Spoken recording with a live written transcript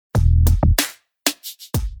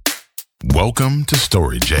Welcome to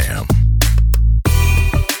Story Jam.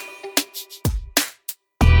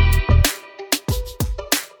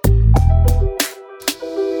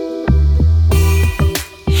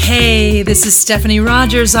 Hey, this is Stephanie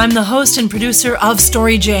Rogers. I'm the host and producer of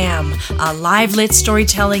Story Jam, a live lit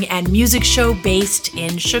storytelling and music show based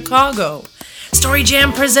in Chicago. Story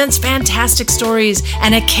Jam presents fantastic stories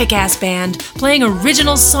and a kick-ass band playing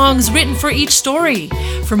original songs written for each story.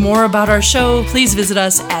 For more about our show, please visit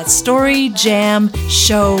us at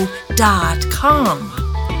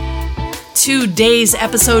storyjamshow.com. Today's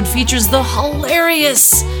episode features the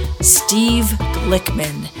hilarious Steve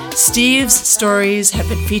Glickman. Steve's stories have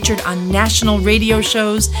been featured on national radio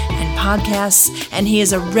shows and podcasts, and he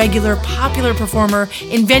is a regular popular performer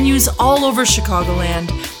in venues all over Chicagoland.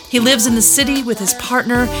 He lives in the city with his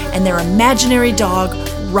partner and their imaginary dog,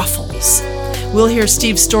 Ruffles. We'll hear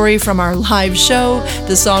Steve's story from our live show,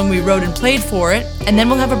 the song we wrote and played for it, and then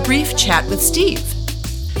we'll have a brief chat with Steve.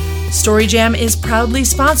 Story Jam is proudly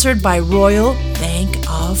sponsored by Royal Bank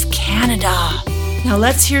of Canada. Now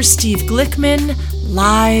let's hear Steve Glickman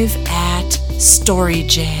live at Story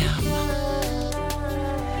Jam.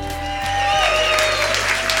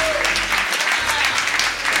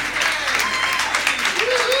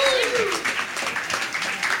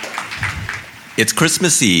 It's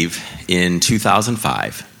Christmas Eve in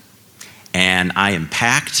 2005, and I am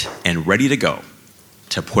packed and ready to go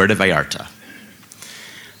to Puerto Vallarta.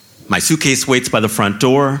 My suitcase waits by the front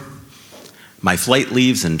door. My flight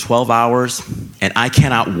leaves in 12 hours, and I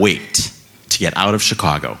cannot wait to get out of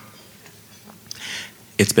Chicago.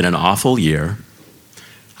 It's been an awful year.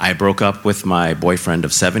 I broke up with my boyfriend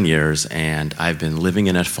of 7 years, and I've been living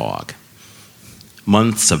in a fog.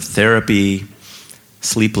 Months of therapy,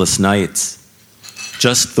 sleepless nights,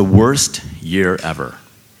 just the worst year ever.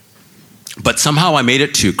 But somehow I made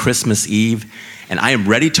it to Christmas Eve, and I am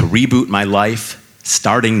ready to reboot my life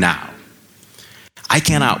starting now. I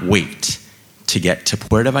cannot wait to get to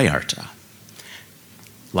Puerto Vallarta,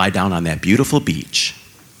 lie down on that beautiful beach,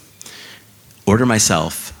 order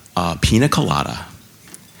myself a pina colada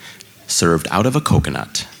served out of a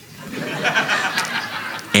coconut,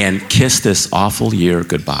 and kiss this awful year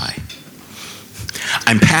goodbye.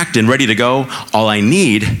 I'm packed and ready to go. All I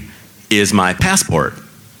need is my passport.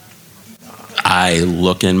 I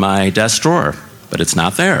look in my desk drawer, but it's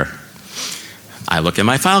not there. I look in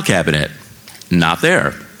my file cabinet, not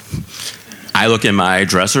there. I look in my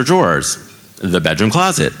dresser drawers, the bedroom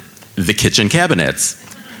closet, the kitchen cabinets,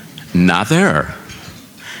 not there.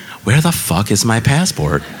 Where the fuck is my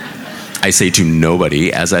passport? I say to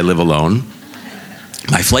nobody as I live alone.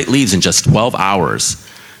 My flight leaves in just 12 hours.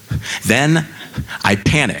 Then I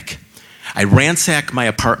panic. I ransack my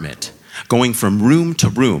apartment, going from room to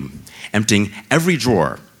room, emptying every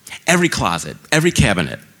drawer, every closet, every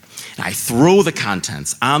cabinet. And I throw the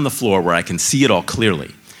contents on the floor where I can see it all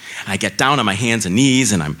clearly. I get down on my hands and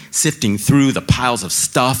knees, and I'm sifting through the piles of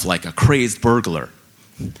stuff like a crazed burglar.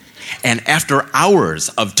 And after hours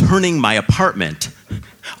of turning my apartment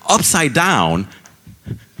upside down,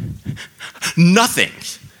 nothing.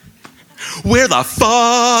 Where the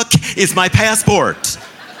fuck is my passport?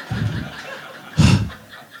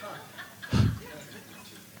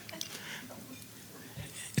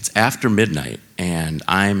 It's after midnight, and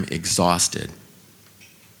I'm exhausted.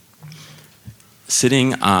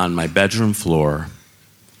 Sitting on my bedroom floor,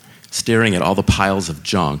 staring at all the piles of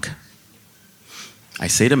junk, I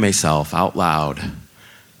say to myself out loud,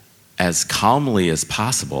 as calmly as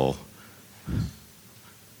possible,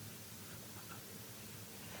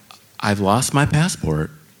 I've lost my passport.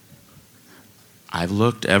 I've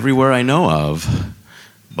looked everywhere I know of,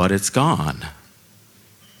 but it's gone.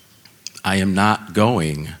 I am not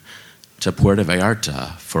going to Puerto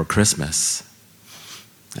Vallarta for Christmas.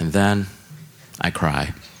 And then I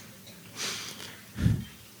cry.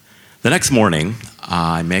 The next morning,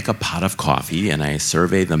 I make a pot of coffee and I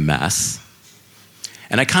survey the mess.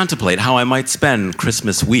 And I contemplate how I might spend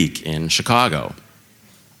Christmas week in Chicago.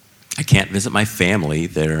 I can't visit my family,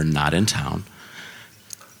 they're not in town.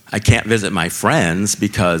 I can't visit my friends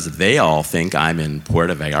because they all think I'm in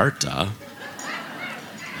Puerto Vallarta.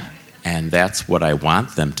 And that's what I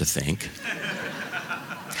want them to think.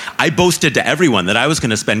 I boasted to everyone that I was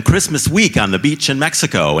going to spend Christmas week on the beach in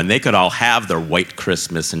Mexico, and they could all have their white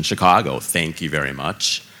Christmas in Chicago. Thank you very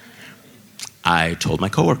much. I told my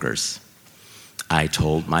coworkers. I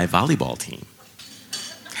told my volleyball team.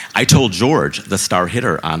 I told George, the star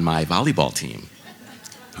hitter on my volleyball team,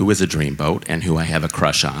 who is a dreamboat and who I have a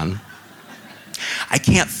crush on. I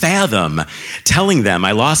can't fathom telling them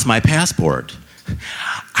I lost my passport.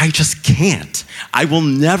 I just can't. I will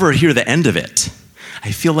never hear the end of it.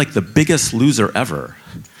 I feel like the biggest loser ever.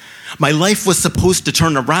 My life was supposed to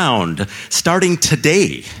turn around starting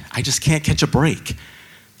today. I just can't catch a break.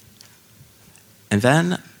 And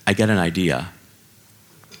then I get an idea.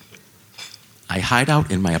 I hide out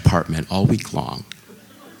in my apartment all week long.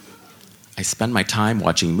 I spend my time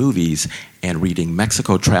watching movies and reading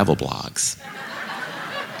Mexico travel blogs.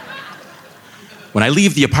 When I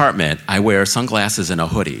leave the apartment, I wear sunglasses and a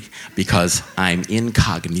hoodie because I'm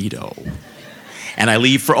incognito. And I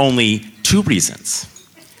leave for only 2 reasons: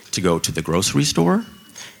 to go to the grocery store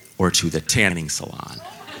or to the tanning salon.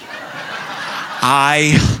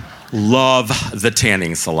 I love the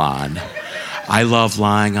tanning salon. I love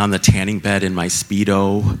lying on the tanning bed in my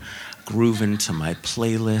Speedo, grooving to my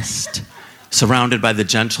playlist, surrounded by the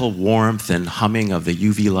gentle warmth and humming of the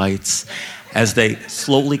UV lights as they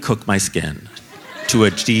slowly cook my skin to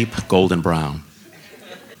a deep golden brown.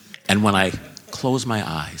 And when I close my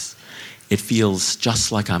eyes, it feels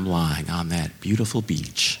just like I'm lying on that beautiful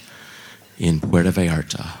beach in Puerto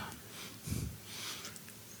Vallarta.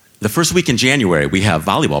 The first week in January, we have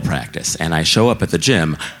volleyball practice, and I show up at the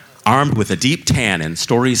gym armed with a deep tan and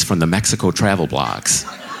stories from the Mexico travel blogs.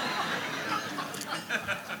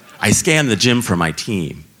 I scan the gym for my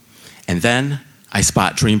team, and then I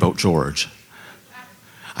spot Dreamboat George.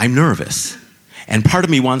 I'm nervous, and part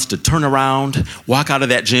of me wants to turn around, walk out of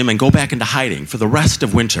that gym, and go back into hiding for the rest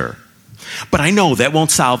of winter. But I know that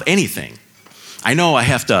won't solve anything. I know I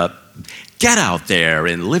have to get out there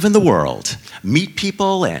and live in the world, meet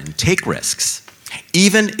people, and take risks,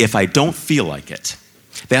 even if I don't feel like it.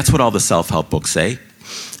 That's what all the self-help books say.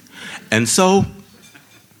 And so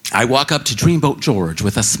I walk up to Dreamboat George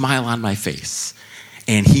with a smile on my face,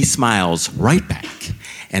 and he smiles right back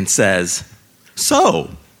and says,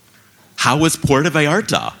 "So, how was Puerto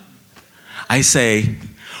Vallarta?" I say,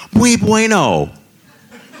 "Muy bueno."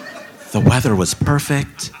 The weather was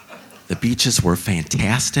perfect, the beaches were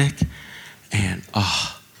fantastic, and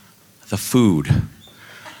the food,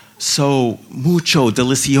 so mucho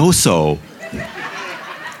delicioso.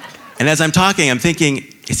 And as I'm talking, I'm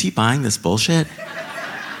thinking, is he buying this bullshit?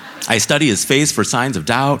 I study his face for signs of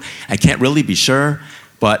doubt. I can't really be sure,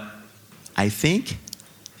 but I think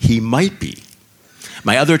he might be.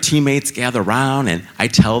 My other teammates gather around and I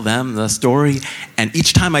tell them the story, and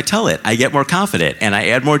each time I tell it, I get more confident and I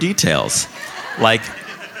add more details, like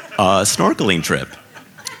a snorkeling trip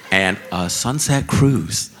and a sunset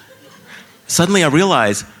cruise. Suddenly I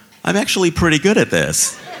realize I'm actually pretty good at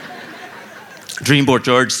this. Dreamboat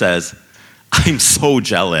George says, "I'm so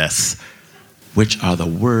jealous," which are the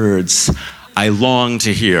words I long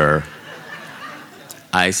to hear.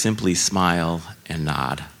 I simply smile and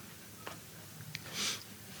nod.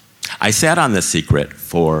 I sat on this secret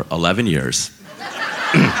for 11 years.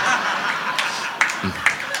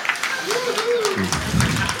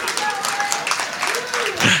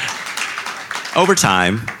 Over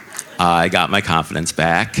time, I got my confidence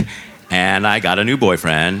back, and I got a new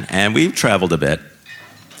boyfriend, and we've traveled a bit,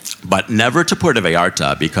 but never to Puerto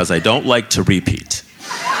Vallarta because I don't like to repeat.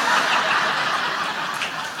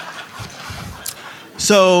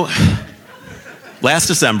 So, last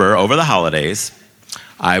December, over the holidays,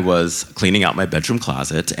 I was cleaning out my bedroom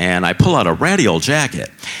closet, and I pull out a ratty old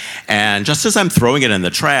jacket. And just as I'm throwing it in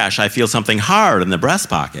the trash, I feel something hard in the breast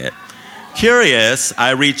pocket. Curious,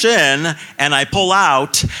 I reach in, and I pull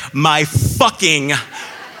out my fucking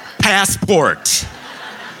passport.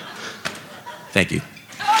 Thank you.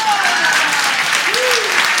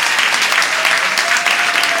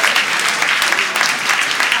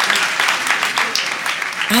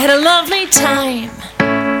 I had a lovely time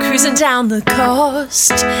cruising down the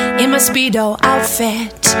coast in my Speedo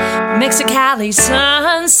outfit. Mexicali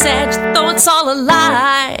sunset, though it's all a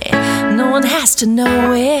lie, no one has to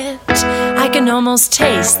know it. I can almost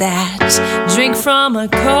taste that drink from a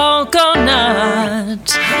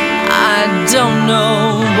coconut. I don't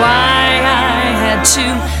know why I had to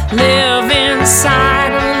live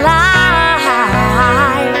inside a lie,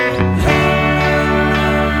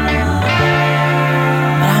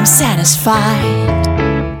 but I'm satisfied.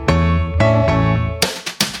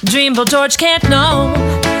 Dreamboat George can't know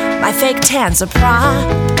my fake tan's a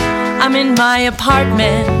prop. I'm in my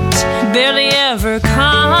apartment, barely ever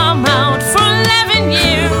come out for 11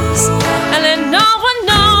 years, and let no one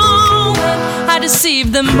know I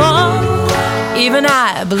deceived them all. Even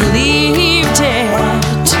I believed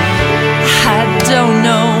it. I don't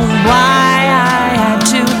know why I had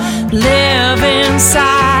to live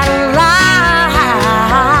inside a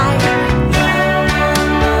lie,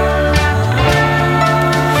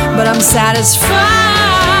 but I'm satisfied.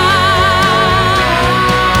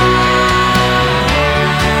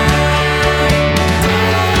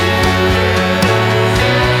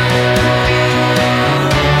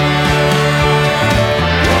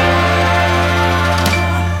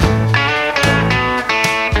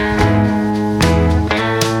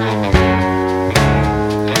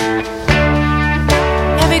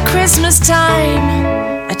 Christmas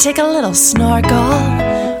time, I take a little snorkel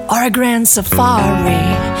or a grand safari.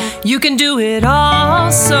 You can do it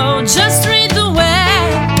all, so just read the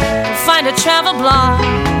web, find a travel blog,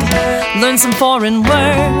 learn some foreign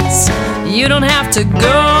words. You don't have to go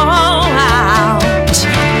out.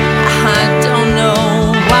 I don't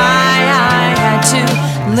know why I had to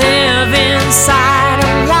live inside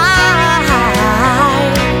a lie.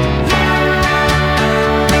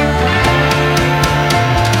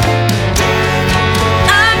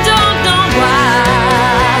 I don't know why,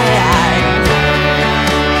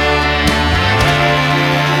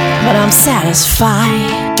 but I'm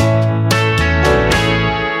satisfied.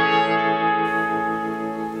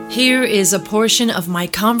 Here is a portion of my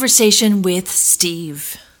conversation with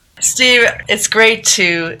Steve. Steve, it's great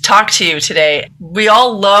to talk to you today. We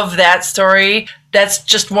all love that story. That's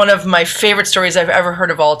just one of my favorite stories I've ever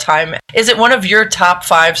heard of all time. Is it one of your top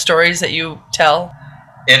 5 stories that you tell?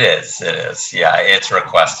 It is. Yeah, it's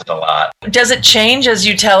requested a lot. Does it change as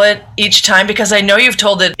you tell it each time? Because I know you've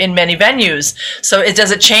told it in many venues. So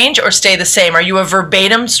does it change or stay the same? Are you a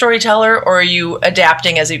verbatim storyteller or are you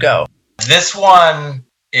adapting as you go? This one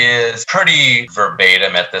is pretty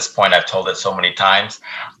verbatim at this point. I've told it so many times.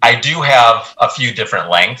 I do have a few different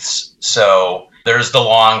lengths. So there's the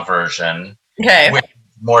long version, which is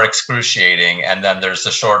more excruciating, and then there's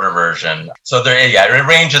the shorter version. So it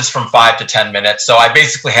ranges from 5 to 10 minutes. So I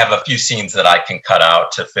basically have a few scenes that I can cut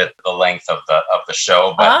out to fit the length of the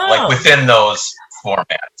show, but like within those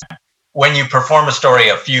formats. When you perform a story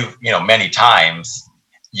many times,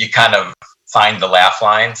 you kind of find the laugh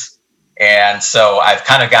lines. And so I've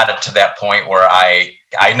kind of got it to that point where I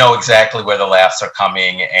know exactly where the laughs are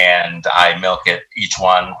coming, and I milk it each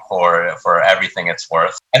one for everything it's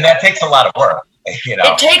worth. And that takes a lot of work, you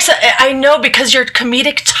know. I know, because your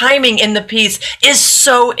comedic timing in the piece is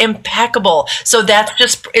so impeccable. So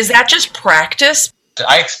is that just practice?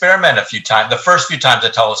 I experiment a few times. The first few times I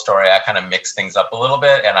tell a story, I kind of mix things up a little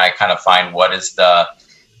bit, and I kind of find what is the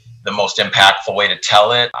most impactful way to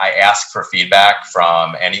tell it. I ask for feedback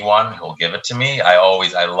from anyone who will give it to me. I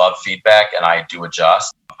love feedback, and I do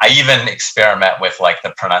adjust. I even experiment with like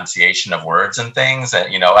the pronunciation of words and things.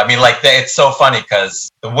 And, it's so funny because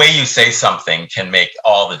the way you say something can make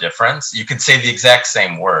all the difference. You can say the exact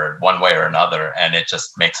same word one way or another, and it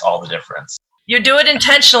just makes all the difference. You do it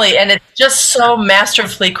intentionally, and it's just so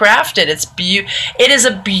masterfully crafted. It is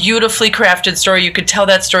a beautifully crafted story. You could tell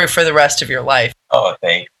that story for the rest of your life. Oh,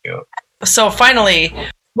 thank you. So finally,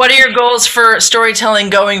 what are your goals for storytelling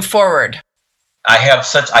going forward?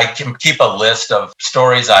 I can keep a list of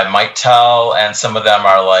stories I might tell, and some of them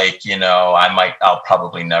are like, I'll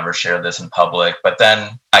probably never share this in public. But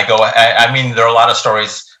then there are a lot of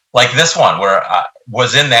stories like this one where I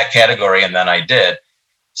was in that category and then I did.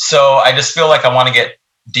 So I just feel like I want to get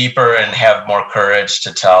deeper and have more courage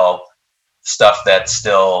to tell stuff that's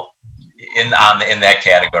still in that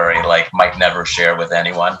category, like might never share with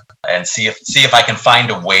anyone, and see if I can find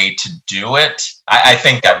a way to do it. I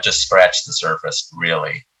think I've just scratched the surface,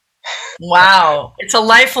 really. Wow. It's a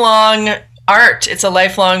lifelong art. It's a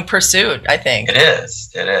lifelong pursuit, I think. It is.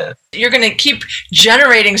 You're going to keep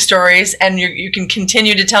generating stories, and you can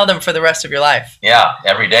continue to tell them for the rest of your life. Yeah,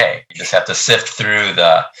 every day. You just have to sift through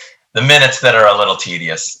the minutes that are a little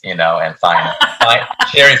tedious, and find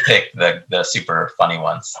cherry pick the super funny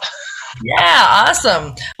ones. Yeah,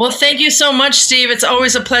 awesome. Well, thank you so much, Steve. It's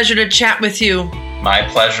always a pleasure to chat with you. My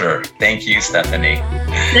pleasure. Thank you, Stephanie.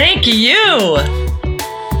 Thank you.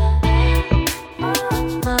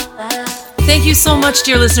 Thank you so much,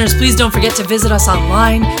 dear listeners. Please don't forget to visit us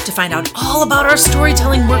online to find out all about our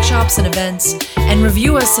storytelling workshops and events, and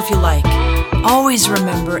review us if you like. Always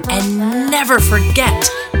remember and never forget,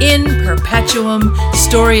 in perpetuum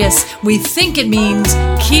storius. We think it means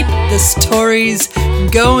keep the stories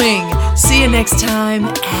going. See you next time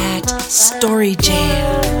at Story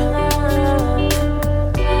Jam.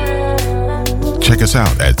 Check us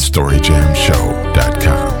out at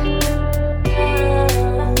storyjamshow.com.